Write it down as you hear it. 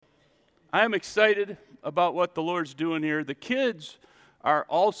I am excited about what the Lord's doing here. The kids are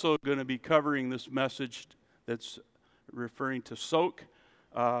also going to be covering this message that's referring to soak.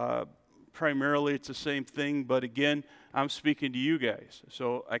 Primarily, it's the same thing, but again, I'm speaking to you guys.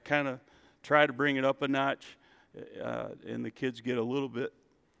 So I kind of try to bring it up a notch, and the kids get a little bit,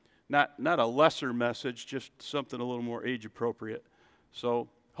 not a lesser message, just something a little more age appropriate. So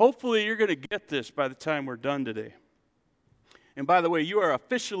hopefully you're going to get this by the time we're done today. And by the way, you are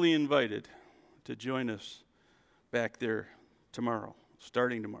officially invited to join us back there tomorrow,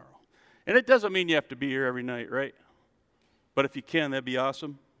 starting tomorrow. And it doesn't mean you have to be here every night, right? But if you can, that'd be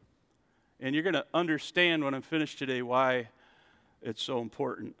awesome. And you're going to understand when I'm finished today why it's so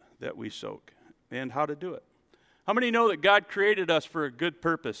important that we soak and how to do it. How many know that God created us for a good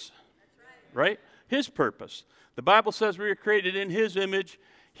purpose? That's right. His purpose. The Bible says we were created in His image.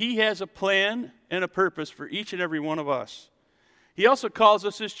 He has a plan and a purpose for each and every one of us. He also calls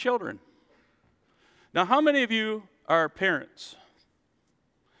us His children. Now, how many of you are parents?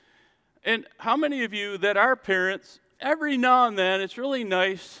 And how many of you that are parents, every now and then, it's really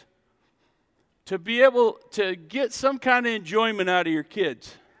nice to be able to get some kind of enjoyment out of your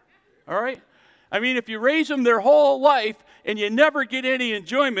kids? All right? I mean, if you raise them their whole life and you never get any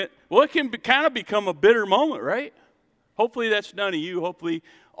enjoyment, well, it can kind of become a bitter moment, right? Hopefully that's none of you. Hopefully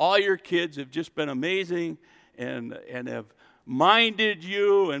all your kids have just been amazing and have minded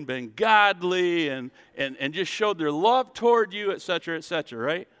you and been godly and just showed their love toward you, et cetera,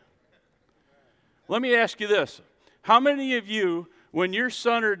 right? Let me ask you this. How many of you, when your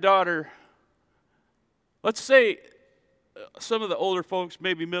son or daughter, let's say some of the older folks,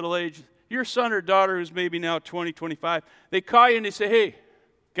 maybe middle-aged, your son or daughter who's maybe now 20, 25, they call you and they say, hey,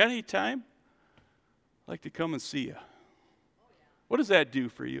 got any time? I'd like to come and see you. What does that do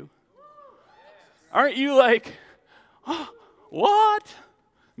for you? Aren't you like, oh, what?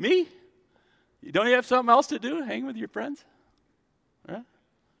 Me? You don't have something else to do? Hang with your friends?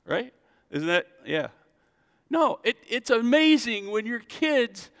 Right? Isn't that, yeah. No, it's amazing when your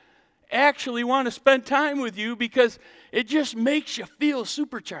kids actually want to spend time with you because it just makes you feel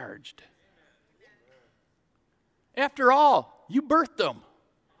supercharged. After all, you birthed them,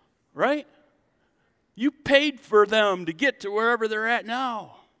 right? You paid for them to get to wherever they're at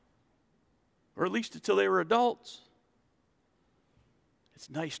now, or at least until they were adults. It's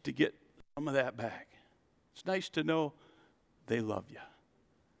nice to get some of that back. It's nice to know they love you.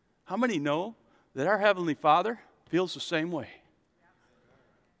 How many know that our Heavenly Father feels the same way?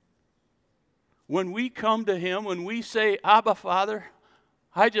 When we come to Him, when we say, Abba, Father,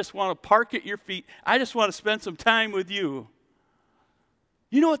 I just want to park at your feet. I just want to spend some time with you.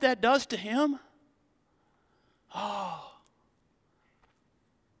 You know what that does to Him? Oh.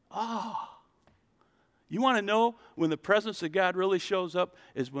 You want to know when the presence of God really shows up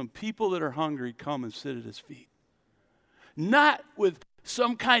is when people that are hungry come and sit at His feet. Not with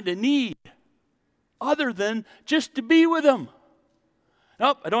some kind of need other than just to be with Him.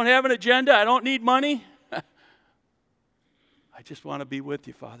 Nope, I don't have an agenda. I don't need money. I just want to be with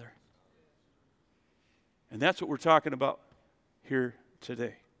you, Father. And that's what we're talking about here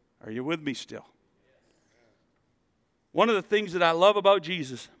today. Are you with me still? One of the things that I love about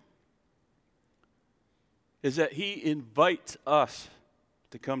Jesus is that He invites us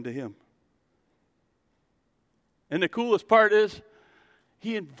to come to Him. And the coolest part is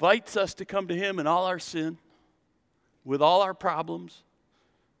He invites us to come to Him in all our sin, with all our problems,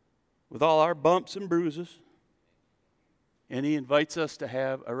 with all our bumps and bruises. And He invites us to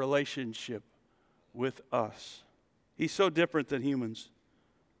have a relationship with us. He's so different than humans.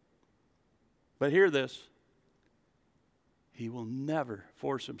 But hear this. He will never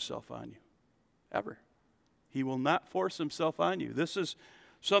force Himself on you. Ever. He will not force Himself on you. This is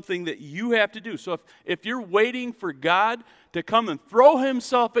something that you have to do. So if you're waiting for God to come and throw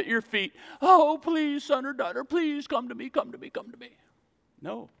Himself at your feet, oh, please, son or daughter, please come to me, come to me, come to me.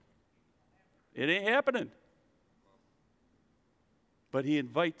 No. It ain't happening. But He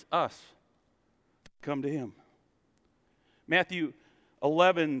invites us to come to Him. Matthew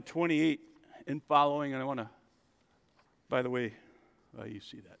 11:28 and following, and I want to, by the way, you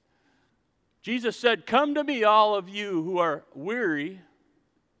see that. Jesus said, come to me, all of you who are weary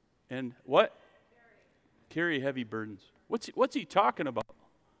and what? Carry heavy burdens. What's He talking about?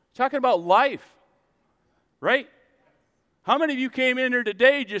 Talking about life, right? How many of you came in here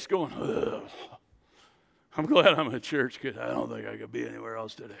today just going, ugh, I'm glad I'm at church because I don't think I could be anywhere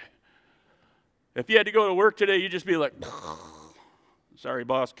else today. If you had to go to work today, you'd just be like, sorry,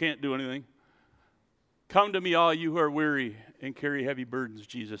 boss, can't do anything. Come to me, all you who are weary and carry heavy burdens,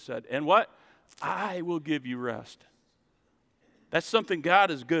 Jesus said. And what? I will give you rest. That's something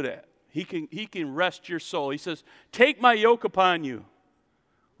God is good at. He can rest your soul. He says, take my yoke upon you.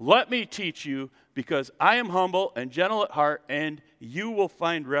 Let me teach you, because I am humble and gentle at heart, and you will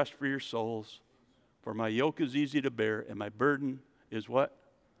find rest for your souls. For my yoke is easy to bear, and my burden is what?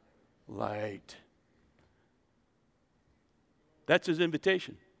 Light. That's his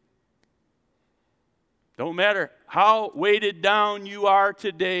invitation. Don't matter how weighted down you are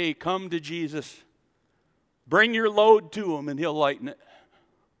today, come to Jesus. Bring your load to him, and he'll lighten it.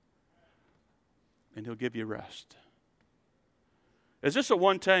 And he'll give you rest. Is this a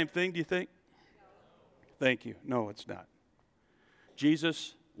one-time thing, do you think? No. Thank you. No, it's not.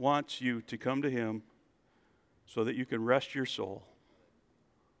 Jesus wants you to come to him so that you can rest your soul.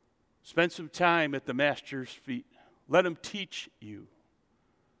 Spend some time at the Master's feet. Let him teach you,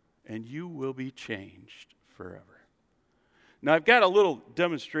 and you will be changed forever. Now, I've got a little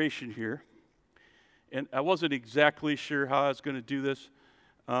demonstration here, and I wasn't exactly sure how I was going to do this.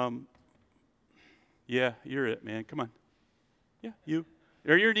 Yeah, you're it, man. Come on. Yeah, you.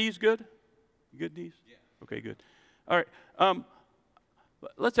 Are your knees good? Good knees? Yeah. Okay, good. All right.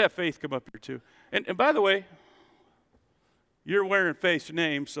 Let's have Faith come up here, too. And by the way, you're wearing Faith's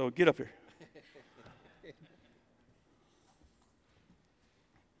name, so get up here.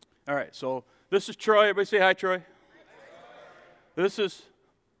 All right, so this is Troy. Everybody say hi, Troy. Hi, Troy. This is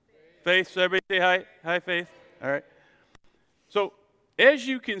Faith. So everybody say hi. Hi, Faith. All right. So as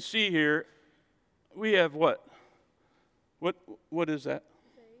you can see here, we have what? What is that?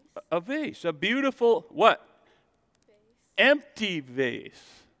 Vase. A vase. A beautiful what? Vase. Empty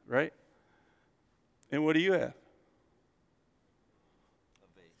vase, right? And what do you have? A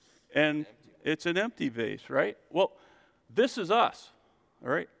vase. And it's an empty vase, right? Well, this is us,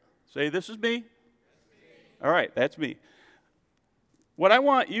 all right? Say, this is me. All right, that's me. What I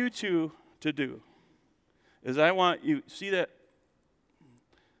want you to do is I want you, see that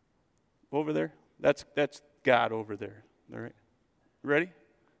over there? That's God over there. All right. Ready?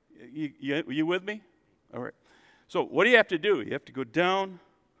 You with me? All right. So what do you have to do? You have to go down,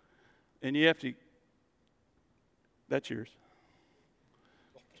 and you have to, that's yours.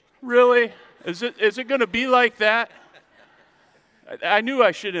 Really? Is it going to be like that? I knew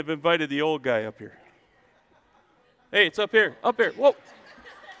I should have invited the old guy up here. Hey, it's up here. Up here. Whoa. All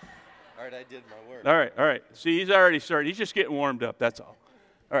right, I did my work. All right. See, he's already started. He's just getting warmed up. That's all.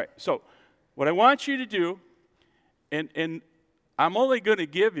 All right. So what I want you to do, and I'm only going to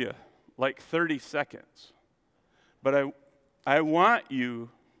give you like 30 seconds, but I want you,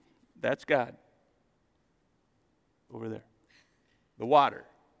 that's God over there. The water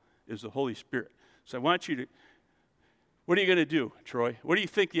is the Holy Spirit. So I want you to, what are you going to do, Troy? What do you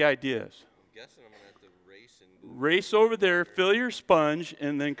think the idea is? I'm guessing I'm going to have to race over there, fill your sponge,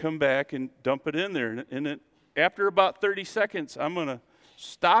 and then come back and dump it in there. And then after about 30 seconds, I'm going to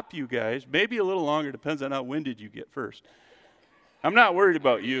stop you guys. Maybe a little longer, depends on how winded you get first. I'm not worried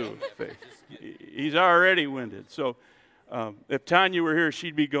about you, Faith. He's already winded. So if Tanya were here,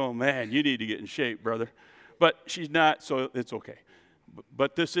 she'd be going, man, you need to get in shape, brother. But she's not, so it's okay.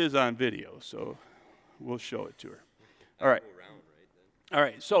 But this is on video, so we'll show it to her. All right. All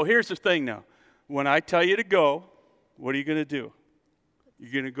right, so here's the thing now. When I tell you to go, what are you going to do?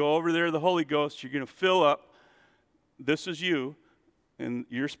 You're going to go over there to the Holy Ghost. You're going to fill up. This is you, and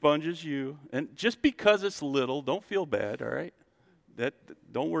your sponge is you. And just because it's little, don't feel bad, all right?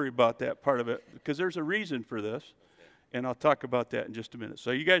 Don't worry about that part of it, because there's a reason for this, and I'll talk about that in just a minute.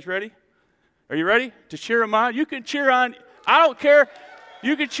 So you guys ready? Are you ready to cheer them on? You can cheer on. I don't care.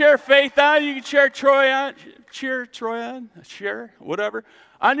 You can cheer Faith on. You can cheer Troy on. Cheer Troy on. Cheer, whatever.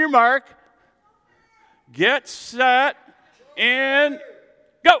 On your mark. Get set. And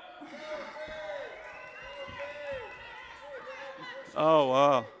go. Oh,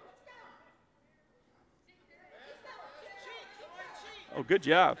 wow. Oh, good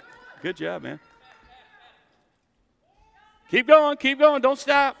job. Good job, man. Keep going. Keep going. Don't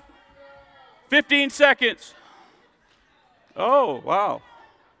stop. 15 seconds. Oh, wow.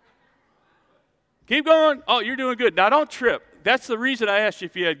 Keep going. Oh, you're doing good. Now, don't trip. That's the reason I asked you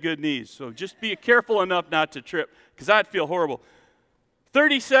if you had good knees. So just be careful enough not to trip, because I'd feel horrible.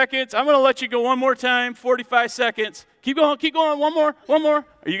 30 seconds. I'm going to let you go one more time. 45 seconds. Keep going. Keep going. One more. One more.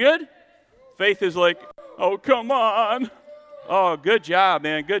 Are you good? Faith is like, oh, come on. Oh, good job,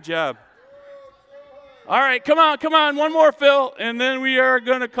 man. Good job. All right, come on, come on. One more, Phil, and then we are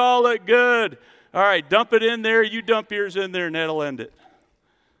going to call it good. All right, dump it in there. You dump yours in there, and that'll end it.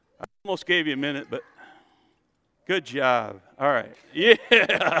 I almost gave you a minute, but good job. All right.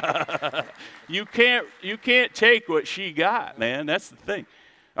 Yeah. You can't take what she got, man. That's the thing.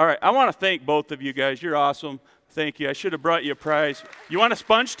 All right, I want to thank both of you guys. You're awesome. Thank you. I should have brought you a prize. You want a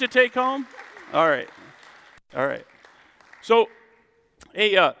sponge to take home? All right. All right. So,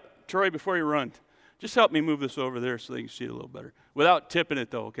 hey, Troy, before you run, just help me move this over there so they can see it a little better. Without tipping it,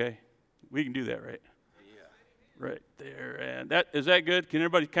 though, okay? We can do that, right? Yeah. Right there. And is that good? Can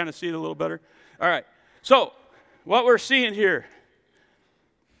everybody kind of see it a little better? All right. So, what we're seeing here,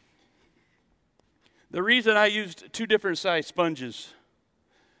 the reason I used 2 different size sponges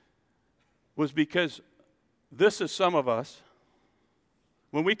was because this is some of us.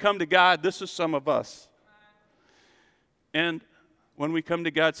 When we come to God, this is some of us. And when we come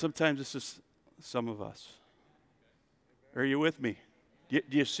to God, sometimes this is some of us. Are you with me? Do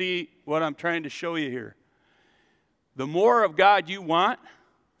you see what I'm trying to show you here? The more of God you want,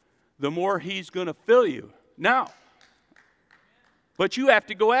 the more He's going to fill you. Now, but you have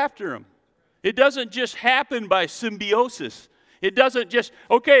to go after Him. It doesn't just happen by symbiosis. It doesn't just,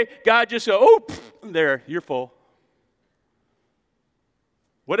 okay, God just go, oh, there, you're full.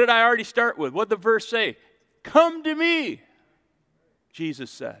 What did I already start with? What did the verse say? Come to me, Jesus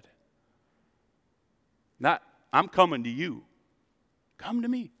said. Not, I'm coming to you. Come to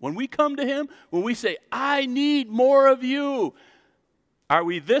me. When we come to Him, when we say, I need more of you, are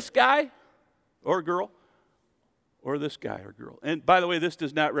we this guy or girl or this guy or girl? And by the way, this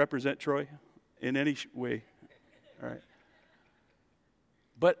does not represent Troy in any way. All right.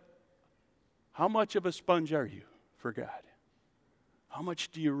 But how much of a sponge are you for God? How much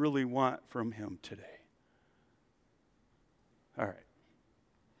do you really want from Him today? All right.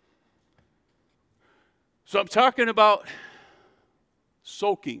 So I'm talking about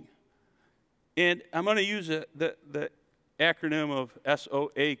soaking. And I'm going to use the acronym of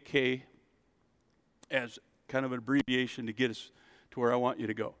SOAK as kind of an abbreviation to get us to where I want you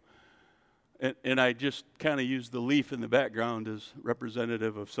to go. And I just kind of use the leaf in the background as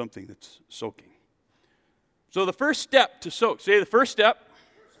representative of something that's soaking. So the first step to soak, say the first step.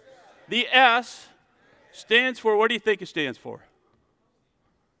 The S stands for, what do you think it stands for?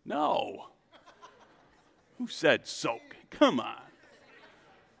 No. Who said soak? Come on.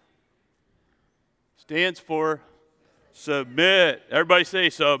 Stands for submit. Everybody say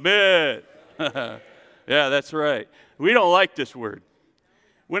submit. Yeah, that's right. We don't like this word.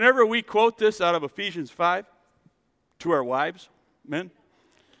 Whenever we quote this out of Ephesians 5 to our wives, men,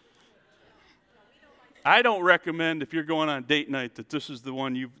 I don't recommend if you're going on date night that this is the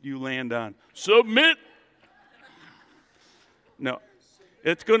one you land on. Submit. No.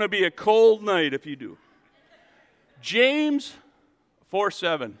 It's going to be a cold night if you do. James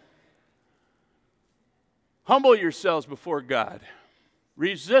 4:7. Humble yourselves before God.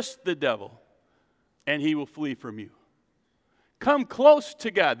 Resist the devil, and he will flee from you. Come close to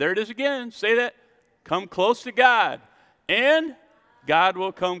God. There it is again. Say that. Come close to God, and God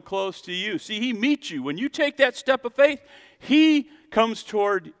will come close to you. See, He meets you. When you take that step of faith, He comes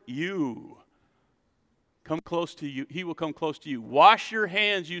toward you. Come close to you. He will come close to you. Wash your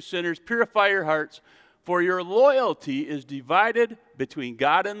hands, you sinners. Purify your hearts, for your loyalty is divided between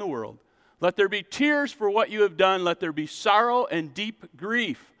God and the world. Let there be tears for what you have done. Let there be sorrow and deep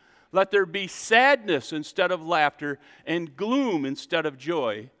grief. Let there be sadness instead of laughter and gloom instead of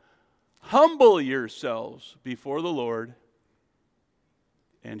joy. Humble yourselves before the Lord,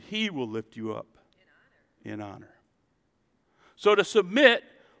 and He will lift you up in honor. So to submit,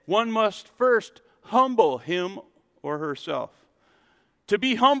 one must first humble him or herself. To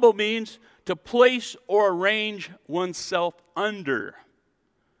be humble means to place or arrange oneself under.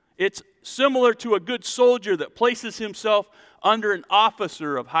 It's similar to a good soldier that places himself under an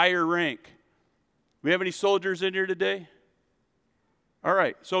officer of higher rank. We have any soldiers in here today? All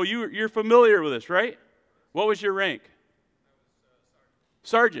right, so you're familiar with this, right? What was your rank?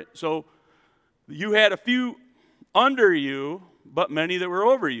 Sergeant. So you had a few under you, but many that were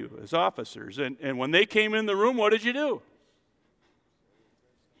over you as officers. And when they came in the room, what did you do?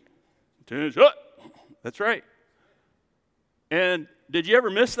 That's right. And did you ever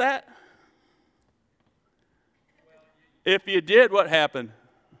miss that? If you did, what happened?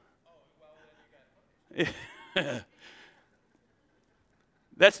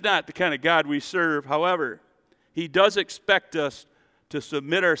 That's not the kind of God we serve. However, He does expect us to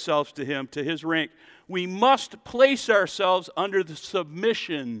submit ourselves to Him, to His rank. We must place ourselves under the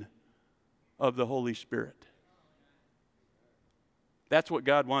submission of the Holy Spirit. That's what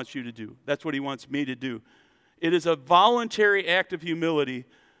God wants you to do. That's what He wants me to do. It is a voluntary act of humility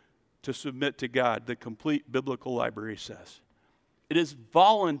to submit to God, the complete biblical library says. It is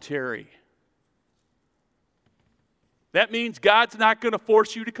voluntary. That means God's not going to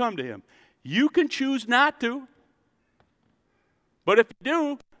force you to come to Him. You can choose not to. But if you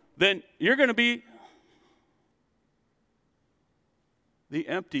do, then you're going to be the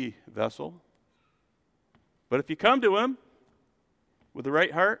empty vessel. But if you come to him with the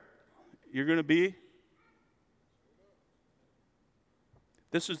right heart, you're going to be.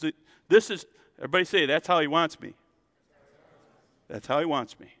 This is, everybody say, that's how he wants me. That's how he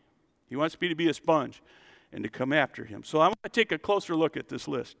wants me. He wants me to be a sponge and to come after him. So I want to take a closer look at this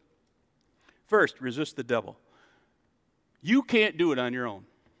list. First, resist the devil. You can't do it on your own.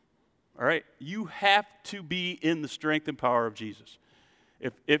 All right? You have to be in the strength and power of Jesus.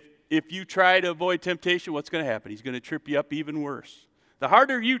 If you try to avoid temptation, what's going to happen? He's going to trip you up even worse. The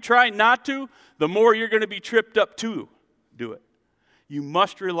harder you try not to, the more you're going to be tripped up to do it. You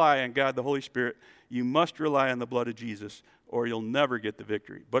must rely on God, the Holy Spirit. You must rely on the blood of Jesus, or you'll never get the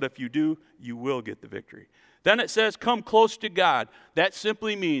victory. But if you do, you will get the victory. Then it says, come close to God. That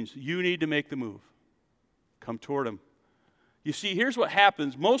simply means you need to make the move. Come toward him. You see, here's what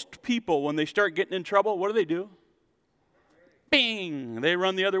happens. Most people, when they start getting in trouble, what do? Bing! They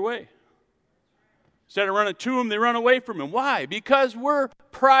run the other way. Instead of running to him, they run away from him. Why? Because we're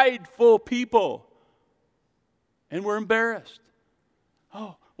prideful people. And we're embarrassed.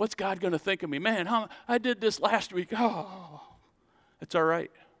 Oh, what's God going to think of me? Man, I did this last week. Oh, it's all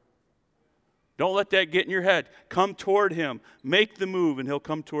right. Don't let that get in your head. Come toward him. Make the move, and he'll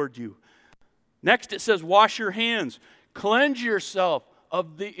come toward you. Next, it says, wash your hands. Cleanse yourself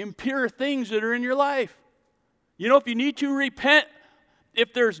of the impure things that are in your life. You know, if you need to repent,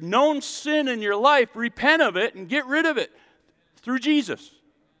 if there's known sin in your life, repent of it and get rid of it through Jesus,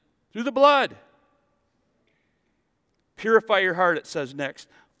 through the blood. Purify your heart, it says next.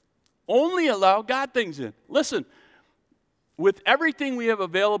 Only allow God things in. Listen, with everything we have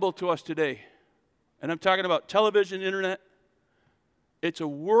available to us today, and I'm talking about television, internet, it's a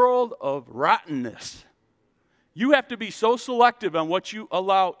world of rottenness. You have to be so selective on what you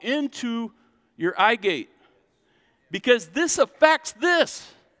allow into your eye gate, because this affects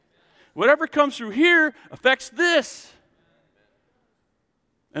this. Whatever comes through here affects this.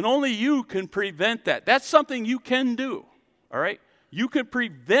 And only you can prevent that. That's something you can do, all right? You can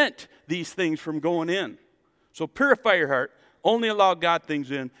prevent these things from going in. So purify your heart. Only allow God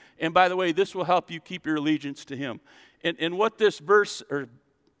things in. And by the way, this will help you keep your allegiance to him. And what this verse or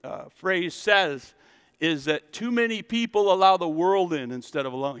phrase says is that too many people allow the world in instead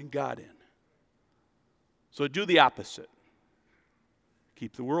of allowing God in. So do the opposite.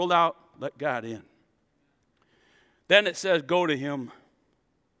 Keep the world out, let God in. Then it says, go to him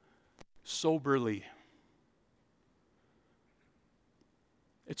soberly.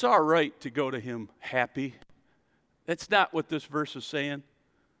 It's all right to go to him happy. That's not what this verse is saying.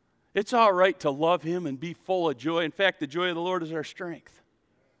 It's all right to love him and be full of joy. In fact, the joy of the Lord is our strength.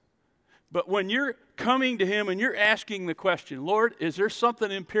 But when you're coming to him and you're asking the question, Lord, is there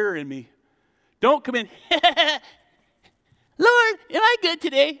something impure in me? Don't come in, Lord, am I good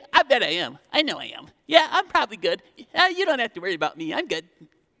today? I bet I am. I know I am. Yeah, I'm probably good. You don't have to worry about me. I'm good.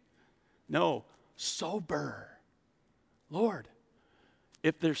 No, sober. Lord,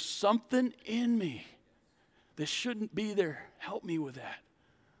 if there's something in me that shouldn't be there, help me with that.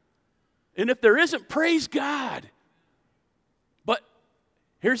 And if there isn't, praise God. But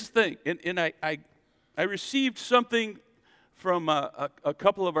here's the thing, and I received something from a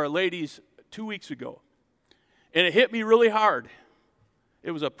couple of our ladies 2 weeks ago, and it hit me really hard.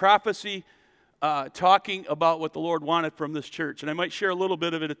 It was a prophecy talking about what the Lord wanted from this church, and I might share a little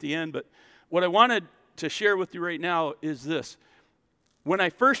bit of it at the end, but what I wanted to share with you right now is this. When I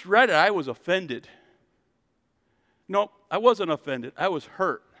first read it, I was offended. No, I wasn't offended. I was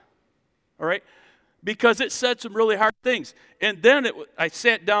hurt. All right? Because it said some really hard things. And then I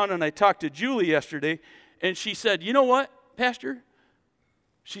sat down and I talked to Julie yesterday, and she said, you know what, Pastor?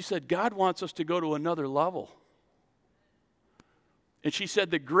 She said, God wants us to go to another level. And she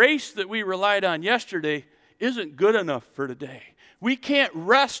said, the grace that we relied on yesterday isn't good enough for today. We can't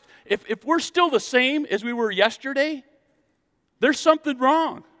rest. If we're still the same as we were yesterday, there's something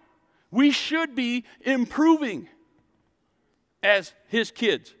wrong. We should be improving as his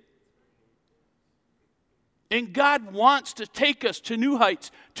kids. And God wants to take us to new heights,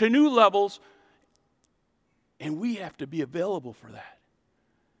 to new levels, and we have to be available for that.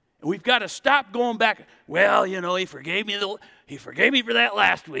 And we've got to stop going back. Well, you know, he forgave me for that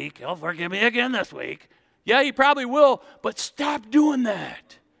last week. He'll forgive me again this week. Yeah, he probably will, but stop doing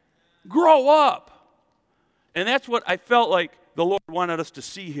that. Grow up. And that's what I felt like the Lord wanted us to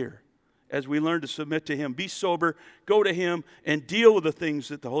see here as we learn to submit to him. Be sober, go to him, and deal with the things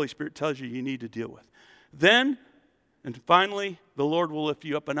that the Holy Spirit tells you you need to deal with. Then, and finally, the Lord will lift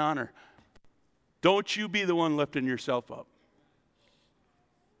you up in honor. Don't you be the one lifting yourself up.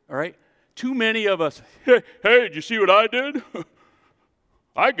 All right? Too many of us, hey, did you see what I did?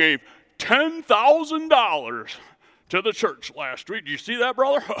 I gave $10,000 to the church last week. Did you see that,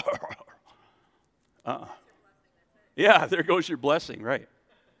 brother? Yeah, there goes your blessing, right?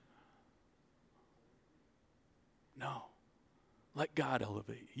 No. Let God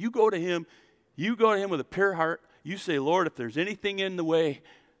elevate you. You go to him with a pure heart. You say, Lord, if there's anything in the way,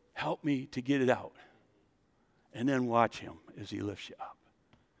 help me to get it out. And then watch him as he lifts you up.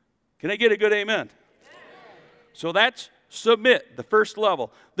 Can I get a good amen? So that's submit, the first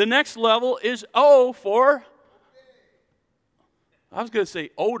level. The next level is O for, I was going to say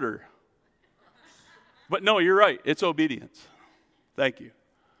odor. But no, you're right. It's obedience. Thank you.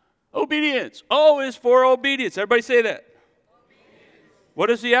 Obedience. O is for obedience. Everybody say that. Obedience. What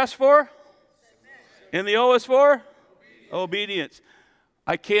does the S for? Submit. And the O is for? Obedience.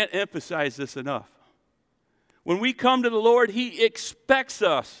 I can't emphasize this enough. When we come to the Lord, he expects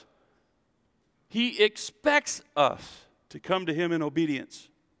us. He expects us to come to him in obedience.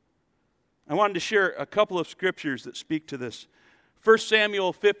 I wanted to share a couple of scriptures that speak to this. 1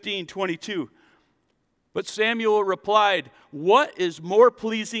 Samuel 15:22. But Samuel replied, what is more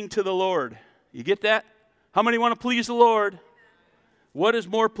pleasing to the Lord? You get that? How many want to please the Lord? What is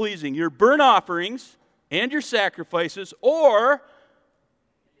more pleasing? Your burnt offerings and your sacrifices, or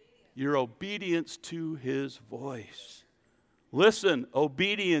your obedience to his voice? Listen,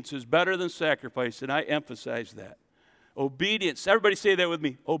 obedience is better than sacrifice, and I emphasize that. Obedience, everybody say that with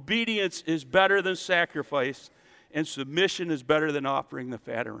me. Obedience is better than sacrifice, and submission is better than offering the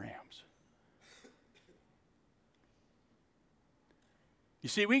fat of rams. You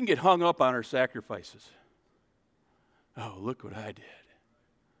see, we can get hung up on our sacrifices. Oh, look what I did.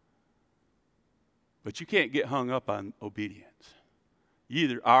 But you can't get hung up on obedience. You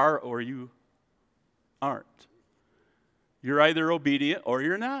either are or you aren't. You're either obedient or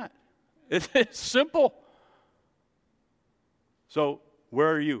you're not. It's simple. So,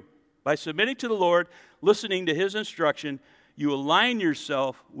 where are you? By submitting to the Lord, listening to his instruction, you align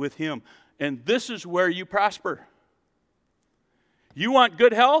yourself with him. And this is where you prosper. You want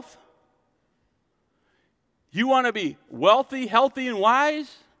good health? You want to be wealthy, healthy, and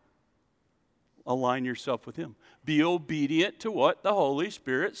wise? Align yourself with him. Be obedient to what the Holy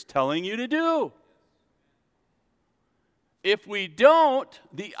Spirit's telling you to do. If we don't,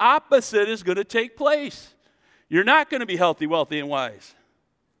 the opposite is going to take place. You're not going to be healthy, wealthy, and wise.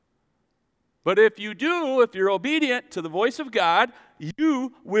 But if you do, if you're obedient to the voice of God,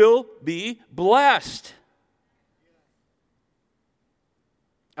 you will be blessed.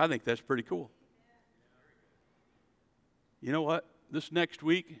 I think that's pretty cool. You know what? This next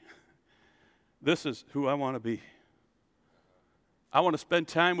week, this is who I want to be. I want to spend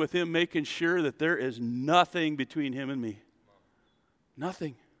time with him making sure that there is nothing between him and me.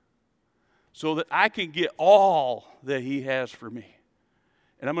 Nothing. So that I can get all that he has for me.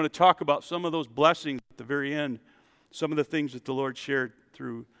 And I'm going to talk about some of those blessings at the very end, some of the things that the Lord shared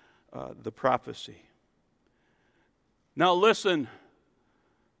through the prophecy. Now listen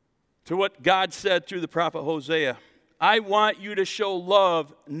to what God said through the prophet Hosea. I want you to show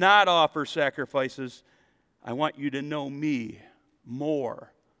love, not offer sacrifices. I want you to know me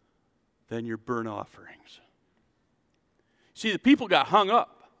more than your burnt offerings. See, the people got hung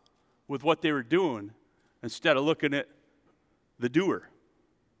up with what they were doing instead of looking at the doer.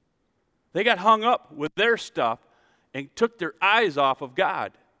 They got hung up with their stuff and took their eyes off of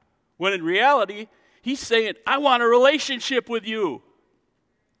God. When in reality, he's saying, I want a relationship with you.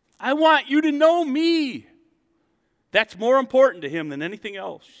 I want you to know me. That's more important to him than anything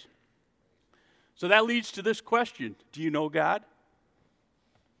else. So that leads to this question. Do you know God?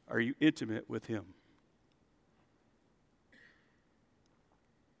 Are you intimate with him?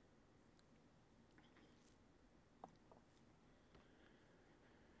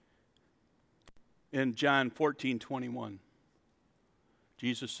 In John 14:21,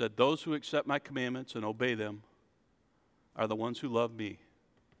 Jesus said, those who accept my commandments and obey them are the ones who love me.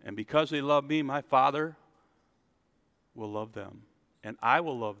 And because they love me, my Father will love them. And I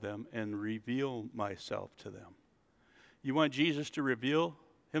will love them and reveal myself to them. You want Jesus to reveal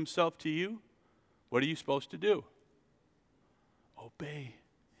himself to you? What are you supposed to do? Obey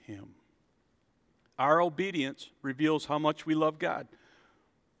him. Our obedience reveals how much we love God.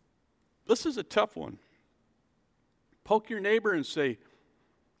 This is a tough one. Poke your neighbor and say,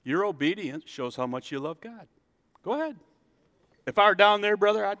 your obedience shows how much you love God. Go ahead. If I were down there,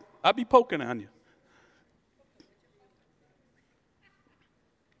 brother, I'd be poking on you.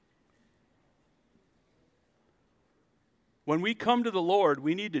 When we come to the Lord,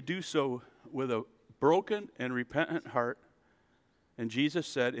 we need to do so with a broken and repentant heart. And Jesus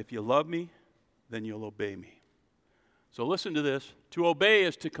said, if you love me, then you'll obey me. So listen to this. To obey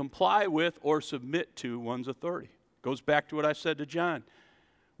is to comply with or submit to one's authority. Goes back to what I said to John.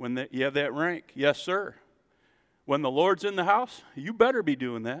 When you have that rank, yes, sir. When the Lord's in the house, you better be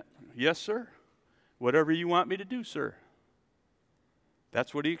doing that. Yes, sir. Whatever you want me to do, sir.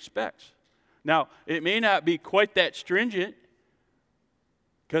 That's what he expects. Now, it may not be quite that stringent,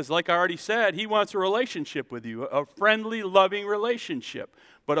 because like I already said, he wants a relationship with you, a friendly, loving relationship.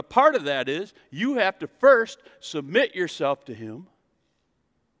 But a part of that is you have to first submit yourself to him,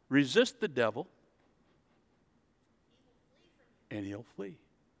 resist the devil, and he'll flee.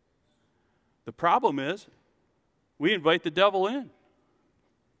 The problem is we invite the devil in.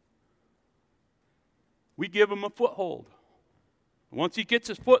 We give him a foothold. Once he gets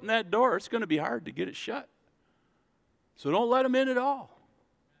his foot in that door, it's going to be hard to get it shut. So don't let him in at all.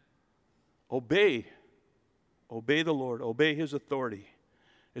 Obey. Obey the Lord. Obey his authority.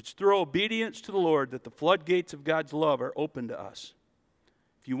 It's through obedience to the Lord that the floodgates of God's love are open to us.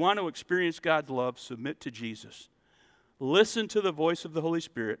 If you want to experience God's love, submit to Jesus. Listen to the voice of the Holy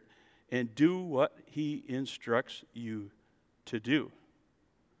Spirit and do what he instructs you to do.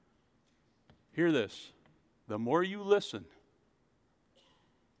 Hear this. The more you listen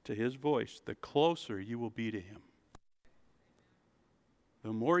to his voice, the closer you will be to him.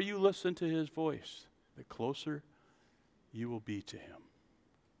 The more you listen to his voice, the closer you will be to him.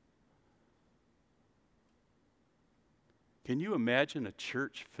 Can you imagine a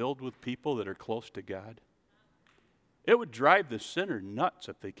church filled with people that are close to God? It would drive the sinner nuts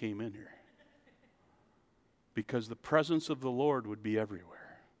if they came in here, because the presence of the Lord would be everywhere.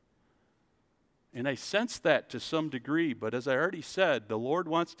 And I sense that to some degree, but as I already said, the Lord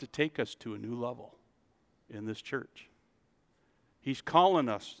wants to take us to a new level in this church. He's calling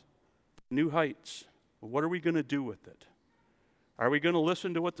us new heights. Well, what are we going to do with it? Are we going to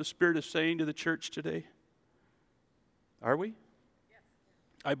listen to what the Spirit is saying to the church today? Are we? Yes.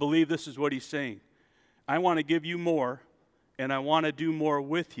 I believe this is what he's saying. I want to give you more, and I want to do more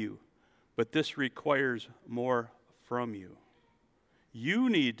with you, but this requires more from you. You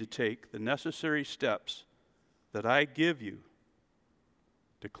need to take the necessary steps that I give you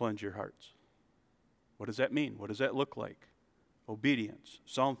to cleanse your hearts. What does that mean? What does that look like? Obedience.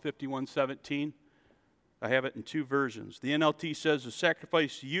 Psalm 51:17. I have it in two versions. The NLT says, the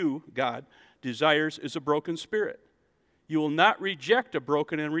sacrifice you, God, desires is a broken spirit. You will not reject a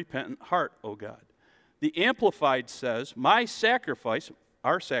broken and repentant heart, O God. The Amplified says, my sacrifice,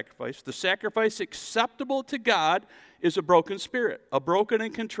 our sacrifice, the sacrifice acceptable to God is a broken spirit, a broken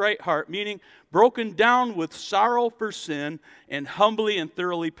and contrite heart, meaning broken down with sorrow for sin and humbly and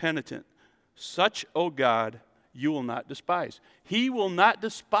thoroughly penitent. Such, O God, you will not despise. He will not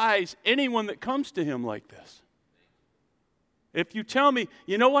despise anyone that comes to him like this. If you tell me,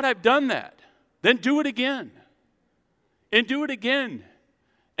 you know what, I've done that, then do it again. And do it again.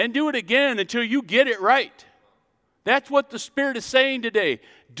 And do it again until you get it right. That's what the Spirit is saying today.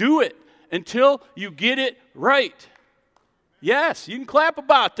 Do it until you get it right. Yes, you can clap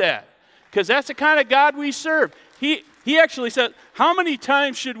about that, because that's the kind of God we serve. He actually said, how many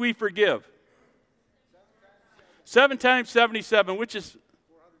times should we forgive? 7 times 77, which is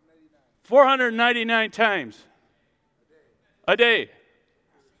 499 times a day.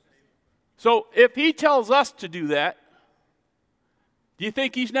 So if he tells us to do that, do you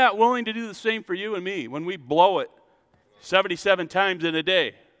think he's not willing to do the same for you and me when we blow it 77 times in a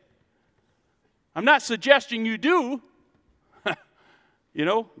day? I'm not suggesting you do.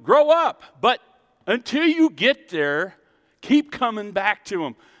 Grow up. But until you get there, keep coming back to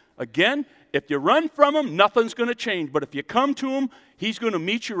him. Again, if you run from him, nothing's going to change. But if you come to him, he's going to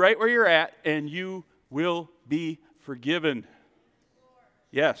meet you right where you're at, and you will be forgiven.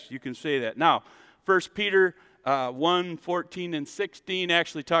 Yes, you can say that. Now, 1 Peter 1:14 and 16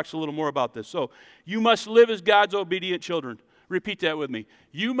 actually talks a little more about this. So, you must live as God's obedient children. Repeat that with me.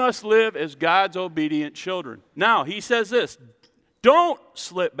 You must live as God's obedient children. Now, he says this. Don't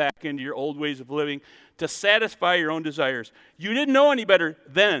slip back into your old ways of living to satisfy your own desires. You didn't know any better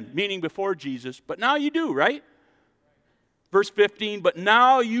then, meaning before Jesus, but now you do, right? Verse 15, but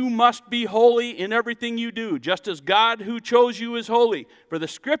now you must be holy in everything you do, just as God who chose you is holy. For the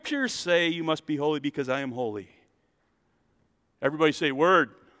Scriptures say you must be holy because I am holy. Everybody say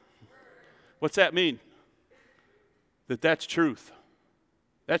word. What's that mean? That's truth.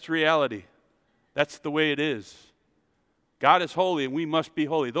 That's reality. That's the way it is. God is holy and we must be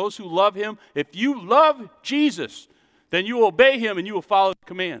holy. Those who love him, if you love Jesus, then you obey him and you will follow the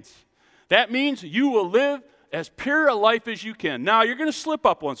commands. That means you will live as pure a life as you can. Now, you're going to slip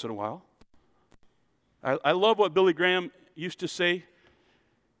up once in a while. I love what Billy Graham used to say,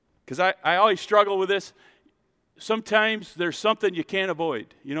 because I always struggle with this. sometimes there's something you can't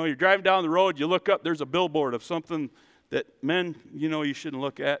avoid. You know, you're driving down the road, you look up, there's a billboard of something that men, you know, you shouldn't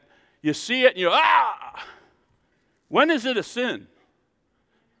look at. You see it and you go, ah! When is it a sin?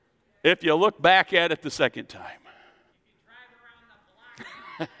 If you look back at it the second time.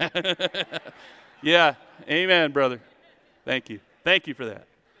 Yeah, amen, brother. Thank you. Thank you for that.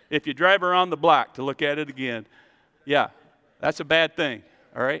 If you drive around the block to look at it again, yeah, that's a bad thing,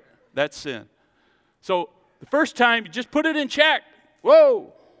 all right? That's sin. So the first time, you just put it in check.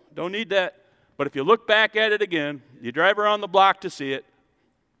 Whoa, don't need that. But if you look back at it again, you drive around the block to see it.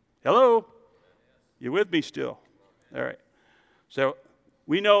 Hello? You with me still? All right. So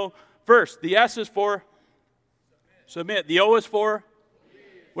we know, first, the S is for submit. The O is for?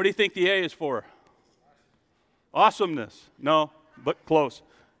 What do you think the A is for? Awesomeness. No, but close.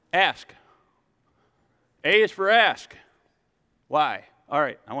 Ask. A is for ask. Why? All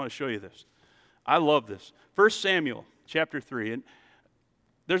right, I want to show you this. I love this. 1 Samuel chapter 3. And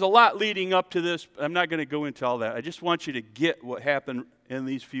there's a lot leading up to this. I'm not going to go into all that. I just want you to get what happened in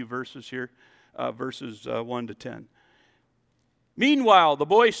these few verses here, verses 1 to 10. Meanwhile, the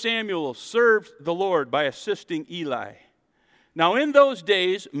boy Samuel served the Lord by assisting Eli. Now in those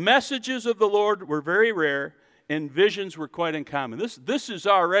days, messages of the Lord were very rare, and visions were quite uncommon. This is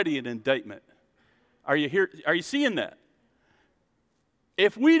already an indictment. Are you here? Are you seeing that?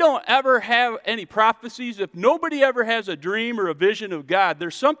 If we don't ever have any prophecies, if nobody ever has a dream or a vision of God,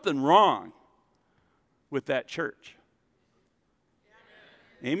 there's something wrong with that church.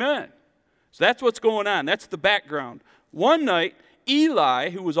 Amen. So that's what's going on. That's the background. One night, Eli,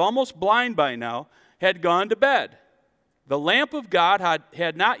 who was almost blind by now, had gone to bed. The lamp of God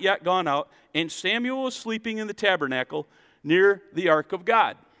had not yet gone out, and Samuel was sleeping in the tabernacle near the ark of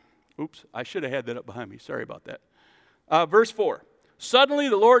God. Oops, I should have had that up behind me. Sorry about that. Verse 4. Suddenly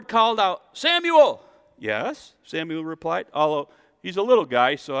the Lord called out, Samuel! Yes, Samuel replied, although he's a little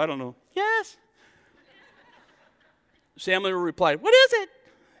guy, so I don't know. Yes. Samuel replied, what is it?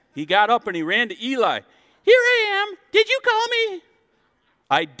 He got up and he ran to Eli. Here I am. Did you call me?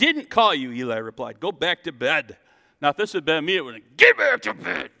 I didn't call you, Eli replied. Go back to bed. Now, if this had been me, it would have, get back to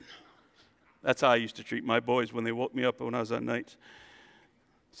bed. That's how I used to treat my boys when they woke me up when I was on nights.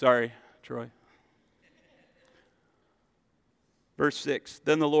 Sorry, Troy. Verse 6,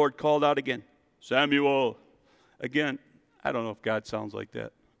 then the Lord called out again, Samuel. Again, I don't know if God sounds like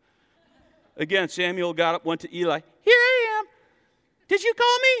that. Again, Samuel got up, went to Eli. Here I am. Did you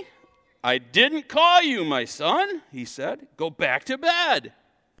call me? I didn't call you, my son, he said. Go back to bed.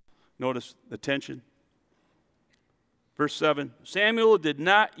 Notice the tension. Verse 7, Samuel did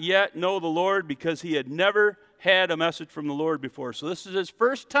not yet know the Lord because he had never had a message from the Lord before. So this is his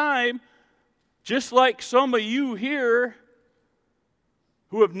first time, just like some of you here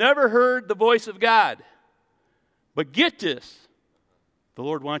who have never heard the voice of God. But get this, the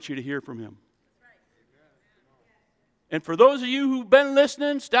Lord wants you to hear from him. And for those of you who've been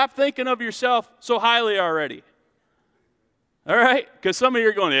listening, stop thinking of yourself so highly already. All right? Because some of you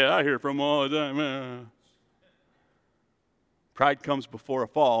are going, yeah, I hear from him all the time. Pride comes before a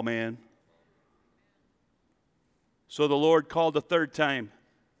fall, man. So the Lord called a third time.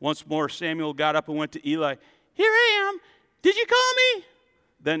 Once more, Samuel got up and went to Eli. Here I am. Did you call me?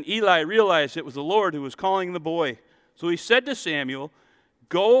 Then Eli realized it was the Lord who was calling the boy. So he said to Samuel,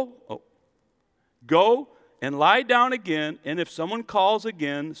 Go and lie down again, and if someone calls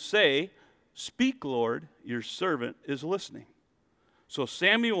again, say, Speak, Lord, your servant is listening. So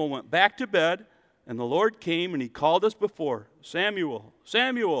Samuel went back to bed, and the Lord came and he called us before, Samuel,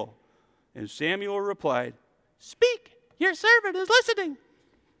 Samuel. And Samuel replied, Speak, your servant is listening.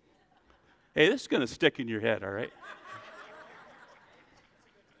 Hey, this is going to stick in your head, all right?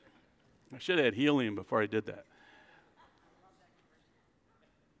 I should have had helium before I did that.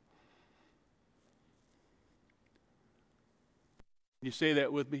 Can you say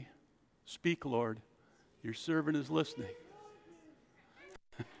that with me? Speak, Lord, your servant is listening.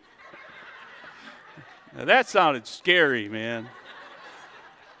 Now that sounded scary, man.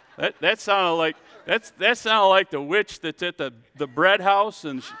 That sounded like the witch that's at the bread house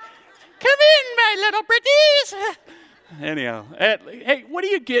and come in, my little pretties. Anyhow, hey, what are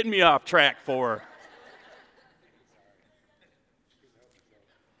you getting me off track for?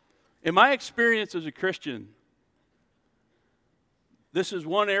 In my experience as a Christian, this is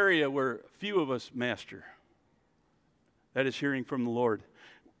one area where few of us master. That is hearing from the Lord.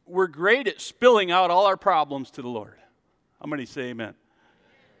 We're great at spilling out all our problems to the Lord. How many say amen?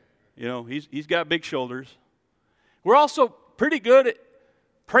 You know, he's got big shoulders. We're also pretty good at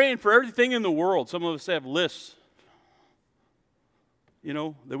praying for everything in the world. Some of us have lists, you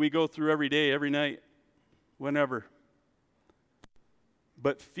know, that we go through every day, every night. whenever.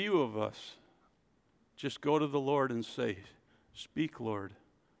 But few of us just go to the Lord and say, "Speak, Lord,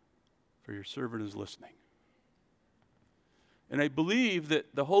 for your servant is listening." And I believe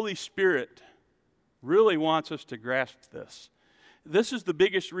that the Holy Spirit really wants us to grasp this. This is the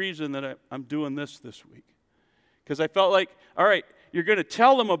biggest reason that I'm doing this week. Because I felt like, all right, you're going to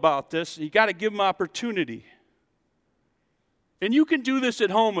tell them about this. You got to give them opportunity. And you can do this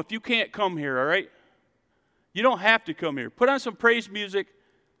at home if you can't come here, all right? You don't have to come here. Put on some praise music.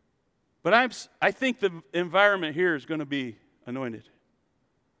 But I think the environment here is going to be anointed.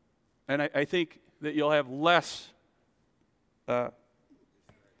 And I think that you'll have less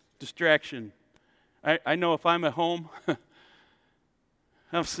distraction. I know if I'm at home,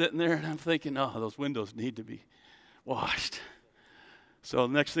 I'm sitting there and I'm thinking, oh, those windows need to be washed. So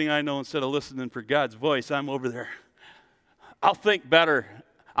the next thing I know, instead of listening for God's voice, I'm over there. I'll think better.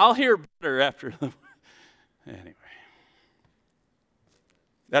 I'll hear better after the... Anyway.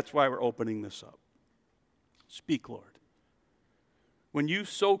 That's why we're opening this up. Speak, Lord. When you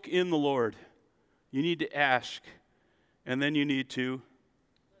soak in the Lord, you need to ask, and then you need to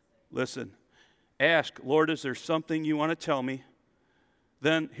listen. Ask, Lord, is there something you want to tell me?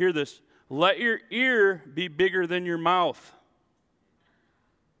 Then, hear this, let your ear be bigger than your mouth.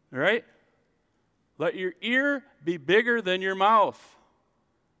 All right? Let your ear be bigger than your mouth.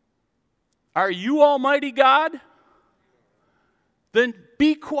 Are you Almighty God? Then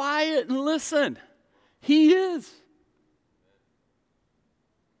be quiet and listen. He is.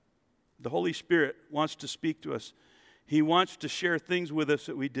 The Holy Spirit wants to speak to us. He wants to share things with us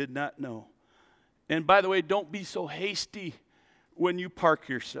that we did not know. And by the way, don't be so hasty when you park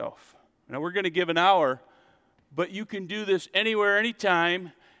yourself. Now, we're going to give an hour, but you can do this anywhere,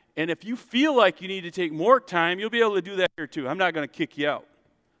 anytime. And if you feel like you need to take more time, you'll be able to do that here too. I'm not going to kick you out.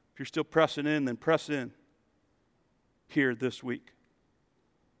 If you're still pressing in, then press in here this week.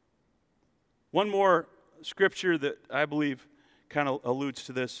 One more scripture that I believe kind of alludes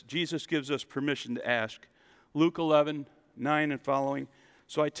to this. Jesus gives us permission to ask. Luke 11:9 and following.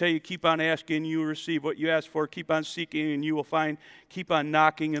 So I tell you, keep on asking, you will receive what you ask for. Keep on seeking, and you will find. Keep on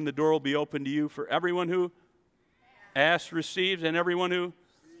knocking, and the door will be open to you. For everyone who asks receives, and everyone who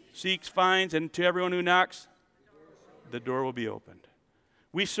seeks finds, and to everyone who knocks, the door will be opened.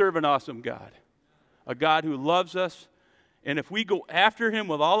 We serve an awesome God, a God who loves us, and if we go after him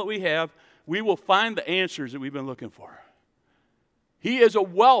with all that we have, we will find the answers that we've been looking for. He is a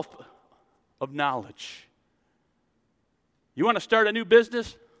wealth of knowledge. You want to start a new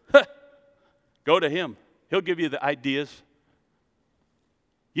business? Go to him. He'll give you the ideas.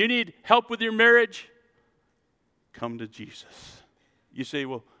 You need help with your marriage? Come to Jesus. You say,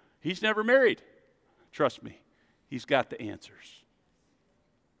 well, he's never married. Trust me, he's got the answers.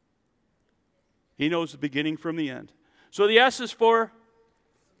 He knows the beginning from the end. So the S is for,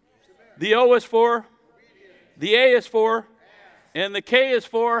 the O is for, the A is for, and the K is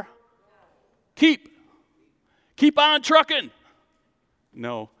for keep. Keep on trucking.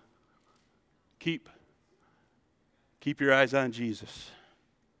 No. Keep your eyes on Jesus.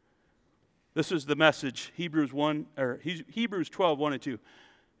 This is the message, Hebrews 12, 1 and 2.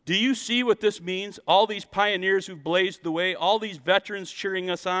 Do you see what this means? All these pioneers who've blazed the way, all these veterans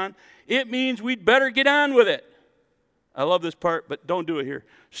cheering us on. It means we'd better get on with it. I love this part, but don't do it here.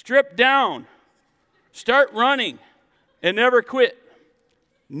 Strip down. Start running and never quit.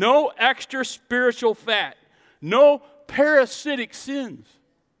 No extra spiritual fat. No parasitic sins.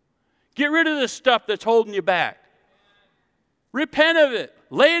 Get rid of the stuff that's holding you back. Repent of it.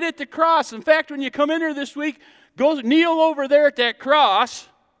 Lay it at the cross. In fact, when you come in here this week, go kneel over there at that cross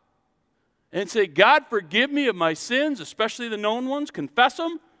and say, God, forgive me of my sins, especially the known ones. Confess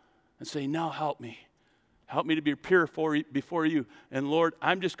them and say, now help me. Help me to be pure before you. And Lord,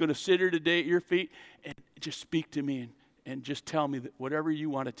 I'm just going to sit here today at your feet and just speak to me and just tell me that whatever you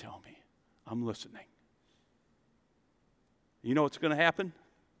want to tell me, I'm listening. You know what's going to happen?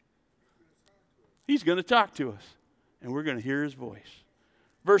 He's going to talk to us, and we're going to hear his voice.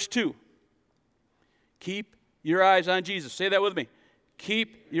 Verse 2. Keep your eyes on Jesus. Say that with me.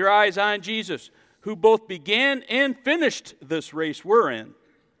 Keep your eyes on Jesus, who both began and finished this race we're in.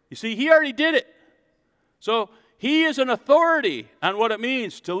 You see, he already did it. So he is an authority on what it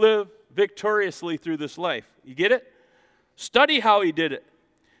means to live victoriously through this life. You get it? Study how he did it,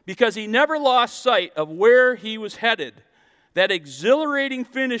 because he never lost sight of where he was headed. That exhilarating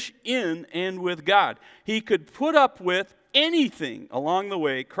finish in and with God. He could put up with anything along the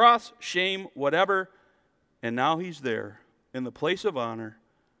way, cross, shame, whatever, and now he's there in the place of honor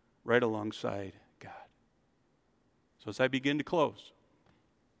right alongside God. So as I begin to close,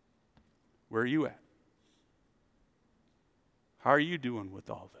 where are you at? How are you doing with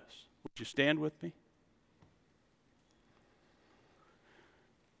all this? Would you stand with me?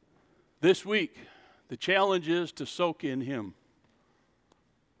 This week, the challenge is to soak in Him.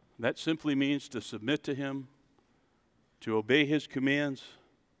 That simply means to submit to Him, to obey His commands,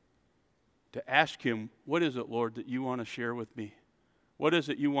 to ask Him, what is it, Lord, that you want to share with me? What is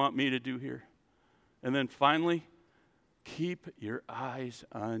it you want me to do here? And then finally, keep your eyes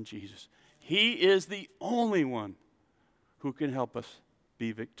on Jesus. He is the only one who can help us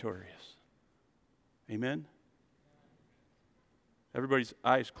be victorious. Amen? Everybody's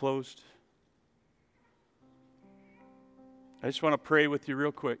eyes closed. I just want to pray with you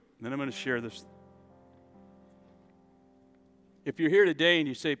real quick, and then I'm going to share this. If you're here today and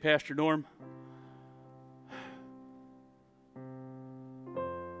you say, Pastor Norm,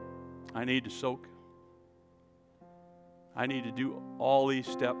 I need to soak. I need to do all these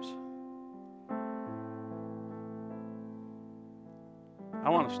steps. I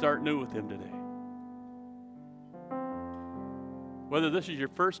want to start new with Him today. Whether this is your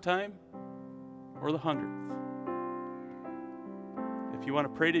first time or the 100th. If you want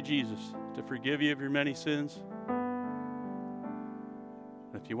to pray to Jesus to forgive you of your many sins,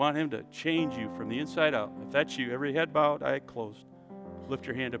 if you want Him to change you from the inside out, if that's you, every head bowed, eye closed, lift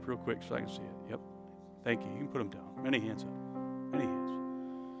your hand up real quick so I can see it. Yep. Thank you. You can put them down. Many hands up. Many hands.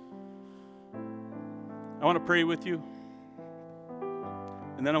 I want to pray with you.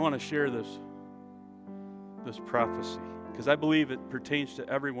 And then I want to share this prophecy, because I believe it pertains to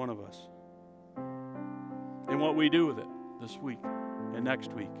every one of us. And what we do with it this week, and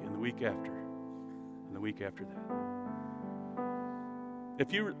next week, and the week after, and the week after that.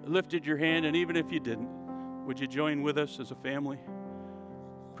 If you lifted your hand, and even if you didn't, would you join with us as a family?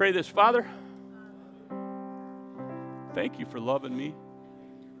 Pray this. Father, thank you for loving me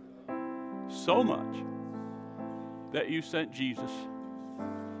so much that you sent Jesus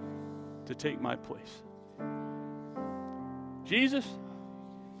to take my place. Jesus,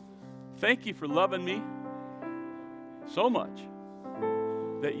 thank you for loving me so much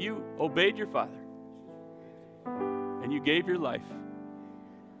that you obeyed your Father and you gave your life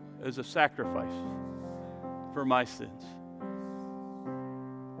as a sacrifice for my sins.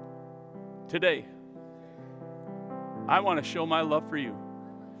 Today, I want to show my love for you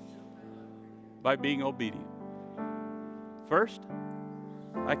by being obedient. First,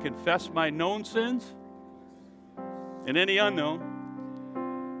 I confess my known sins and any unknown.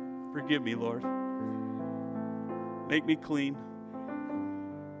 Forgive me, Lord. Make me clean.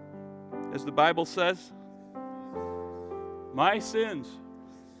 As the Bible says, my sins,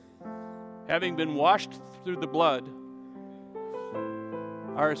 having been washed through the blood,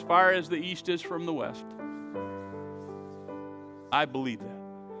 are as far as the east is from the west. I believe that.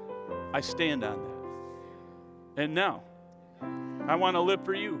 I stand on that. And now, I want to live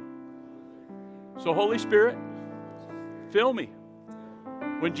for you. So Holy Spirit, fill me.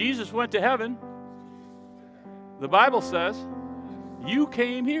 When Jesus went to heaven, the Bible says, you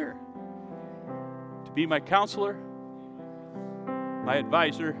came here to be my counselor, my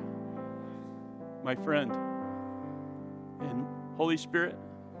advisor, my friend. And Holy Spirit,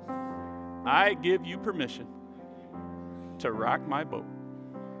 I give you permission to rock my boat,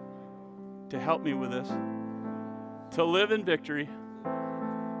 to help me with this, to live in victory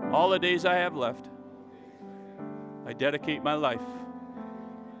all the days I have left. I dedicate my life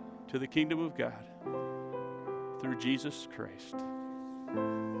to the kingdom of God through Jesus Christ.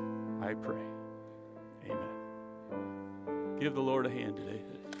 I pray. Amen. Give the Lord a hand today.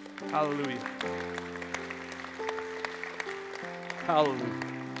 Hallelujah. Hallelujah.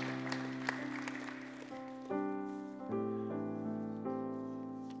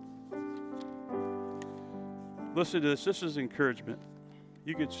 Listen to this. This is encouragement.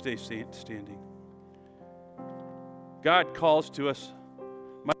 You can stay standing. God calls to us.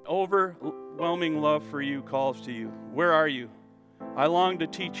 My overwhelming love for you calls to you. Where are you? I long to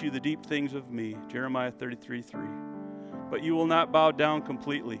teach you the deep things of me. Jeremiah 33:3. But you will not bow down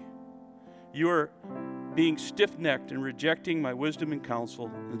completely. You are being stiff-necked and rejecting my wisdom and counsel,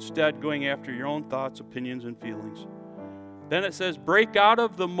 instead going after your own thoughts, opinions, and feelings. Then it says, break out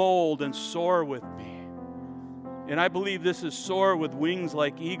of the mold and soar with me. And I believe this is soar with wings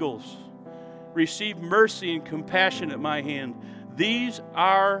like eagles. Receive mercy and compassion at my hand. These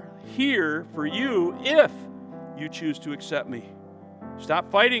are here for you if you choose to accept me.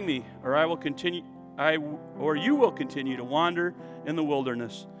 Stop fighting me, or you will continue to wander in the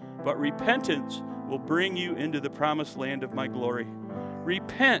wilderness. But repentance will bring you into the promised land of my glory.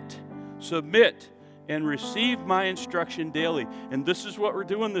 Repent, submit, and receive my instruction daily. And this is what we're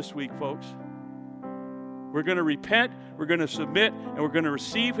doing this week, folks. We're going to repent, we're going to submit, and we're going to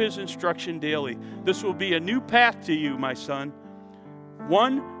receive his instruction daily. This will be a new path to you, my son.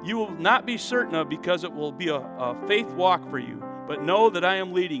 One you will not be certain of because it will be a faith walk for you. But know that I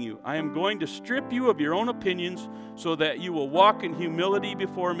am leading you. I am going to strip you of your own opinions so that you will walk in humility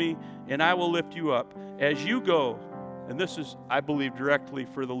before me, and I will lift you up. As you go, and this is, I believe, directly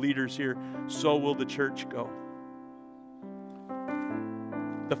for the leaders here, so will the church go.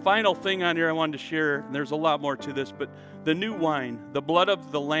 The final thing on here I wanted to share, and there's a lot more to this, but the new wine, the blood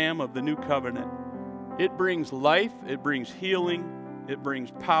of the Lamb of the new covenant, it brings life, it brings healing, it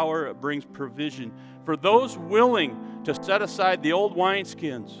brings power, it brings provision. For those willing to set aside the old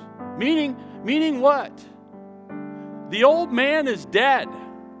wineskins. Meaning what? The old man is dead,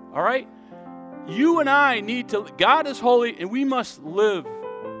 all right? You and I need to, God is holy, and we must live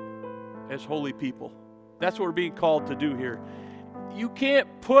as holy people. That's what we're being called to do here. You can't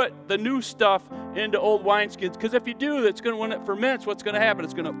put the new stuff into old wineskins, because if you do, when it ferments, what's going to happen?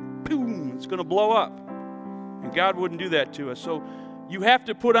 It's going to boom, it's going to blow up. And God wouldn't do that to us. So you have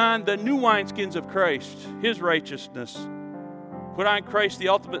to put on the new wineskins of Christ, his righteousness. Put on Christ, the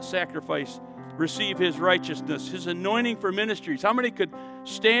ultimate sacrifice. Receive his righteousness, his anointing for ministries. How many could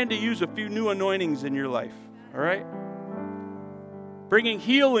stand to use a few new anointings in your life? All right? Bringing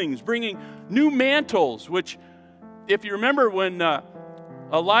healings, bringing new mantles, which, if you remember when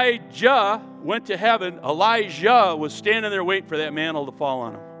Elijah went to heaven, Elijah was standing there waiting for that mantle to fall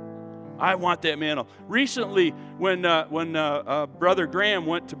on him. I want that mantle. Recently, when Brother Graham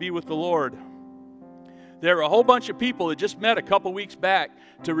went to be with the Lord, there were a whole bunch of people that just met a couple weeks back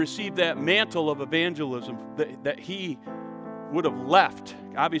to receive that mantle of evangelism that he would have left.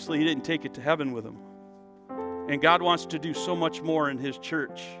 Obviously, he didn't take it to heaven with him. And God wants to do so much more in his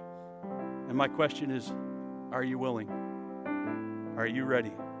church. And my question is, are you willing? Are you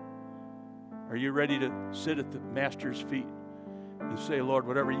ready? Are you ready to sit at the Master's feet and say, Lord,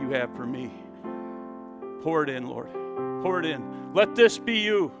 whatever you have for me, pour it in, Lord. Pour it in. Let this be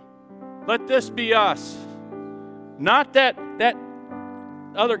you. Let this be us. Not that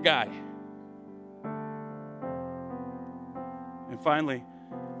other guy. And finally,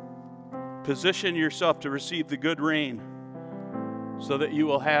 position yourself to receive the good rain so that you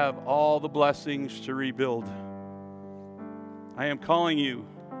will have all the blessings to rebuild. I am calling you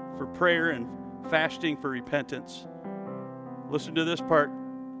for prayer and fasting for repentance. Listen to this part.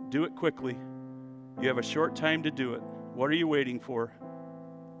 Do it quickly. You have a short time to do it. What are you waiting for?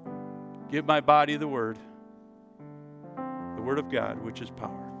 Give my body the word of God, which is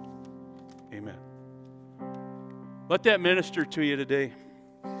power. Amen. Let that minister to you today.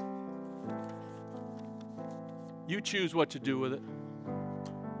 You choose what to do with it.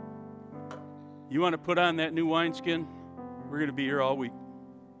 You want to put on that new wineskin? We're going to be here all week,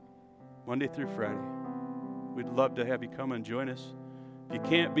 Monday through Friday. We'd love to have you come and join us. If you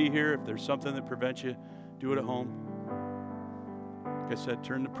can't be here, if there's something that prevents you, do it at home. Like I said,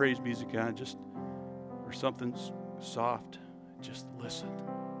 turn the praise music on, or something soft. Just listen.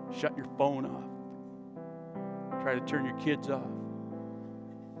 Shut your phone off. Try to turn your kids off.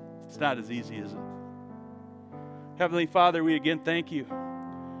 It's not as easy as it. Heavenly Father, we again thank you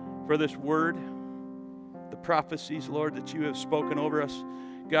for this word, the prophecies, Lord, that you have spoken over us.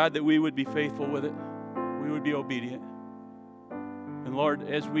 God, that we would be faithful with it. We would be obedient. And Lord,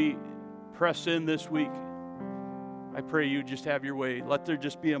 as we press in this week, I pray you just have your way. Let there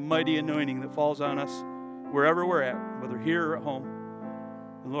just be a mighty anointing that falls on us wherever we're at, whether here or at home.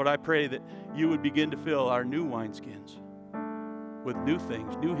 And Lord, I pray that you would begin to fill our new wineskins with new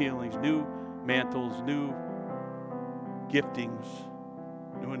things, new healings, new mantles, new giftings,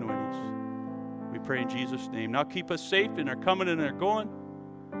 new anointings. We pray in Jesus' name. Now keep us safe in our coming and our going.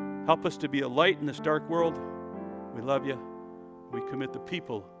 Help us to be a light in this dark world. We love you. We commit the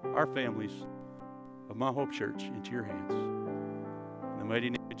people, our families of Mount Hope Church into your hands. In the mighty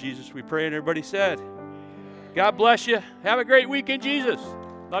name of Jesus we pray, and everybody said, God bless you. Have a great week in Jesus.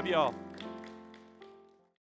 Love you all.